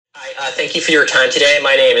Hi, thank you for your time today.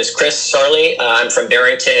 My name is Chris Sarley. I'm from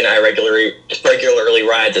Barrington. I regularly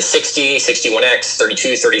ride the 60, 61X,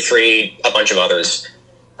 32, 33, a bunch of others.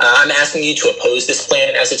 I'm asking you to oppose this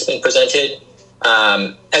plan as it's been presented.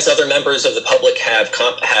 As other members of the public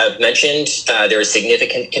have mentioned, there is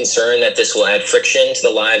significant concern that this will add friction to the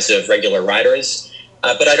lives of regular riders.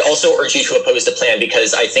 But I'd also urge you to oppose the plan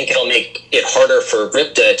because I think it'll make it harder for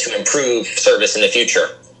RIPTA to improve service in the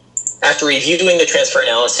future. After reviewing the transfer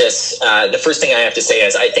analysis, the first thing I have to say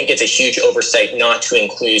is I think it's a huge oversight not to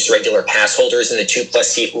include regular pass holders in the 2+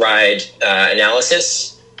 seat ride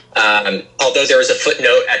analysis. Although there is a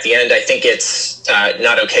footnote at the end, I think it's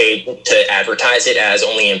not okay to advertise it as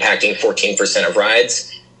only impacting 14% of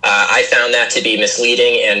rides. I found that to be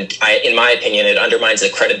misleading, and in my opinion, it undermines the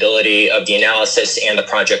credibility of the analysis and the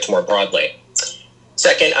project more broadly.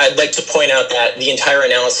 Second, I'd like to point out that the entire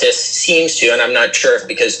analysis seems to, and I'm not sure if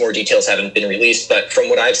because more details haven't been released, but from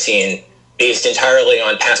what I've seen, based entirely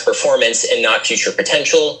on past performance and not future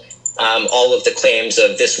potential. All of the claims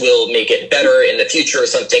of this will make it better in the future or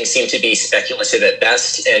something seem to be speculative at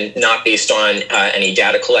best and not based on any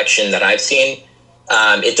data collection that I've seen.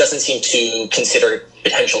 It doesn't seem to consider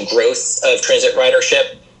potential growth of transit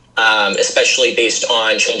ridership, especially based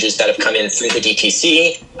on changes that have come in through the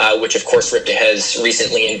DTC, which of course RIPTA has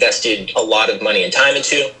recently invested a lot of money and time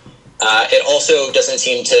into. It also doesn't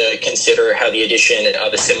seem to consider how the addition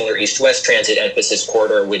of a similar east-west transit emphasis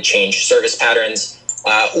corridor would change service patterns,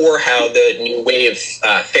 or how the new wave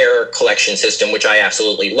fare collection system, which I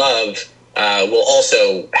absolutely love, will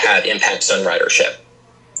also have impacts on ridership.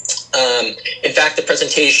 In fact, the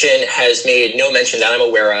presentation has made no mention that I'm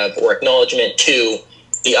aware of or acknowledgement to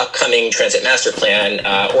the upcoming Transit Master Plan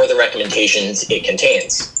or the recommendations it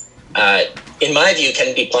contains. In my view,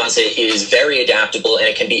 Kennedy Plaza is very adaptable and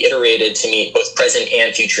it can be iterated to meet both present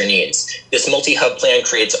and future needs. This multi-hub plan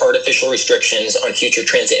creates artificial restrictions on future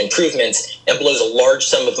transit improvements and blows a large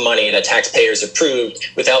sum of money that taxpayers approved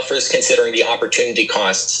without first considering the opportunity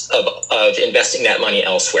costs of investing that money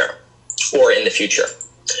elsewhere or in the future.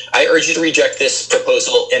 I urge you to reject this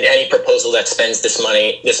proposal and any proposal that spends this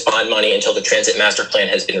bond money until the Transit Master Plan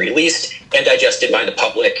has been released and digested by the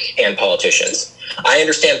public and politicians. I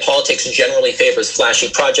understand politics generally favors flashy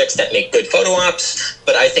projects that make good photo ops,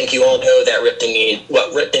 but I think you all know that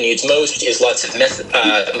what RIPTA needs most is lots of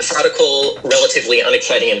methodical, relatively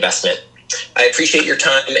unexciting investment. I appreciate your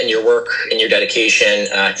time and your work and your dedication.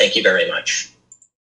 Thank you very much.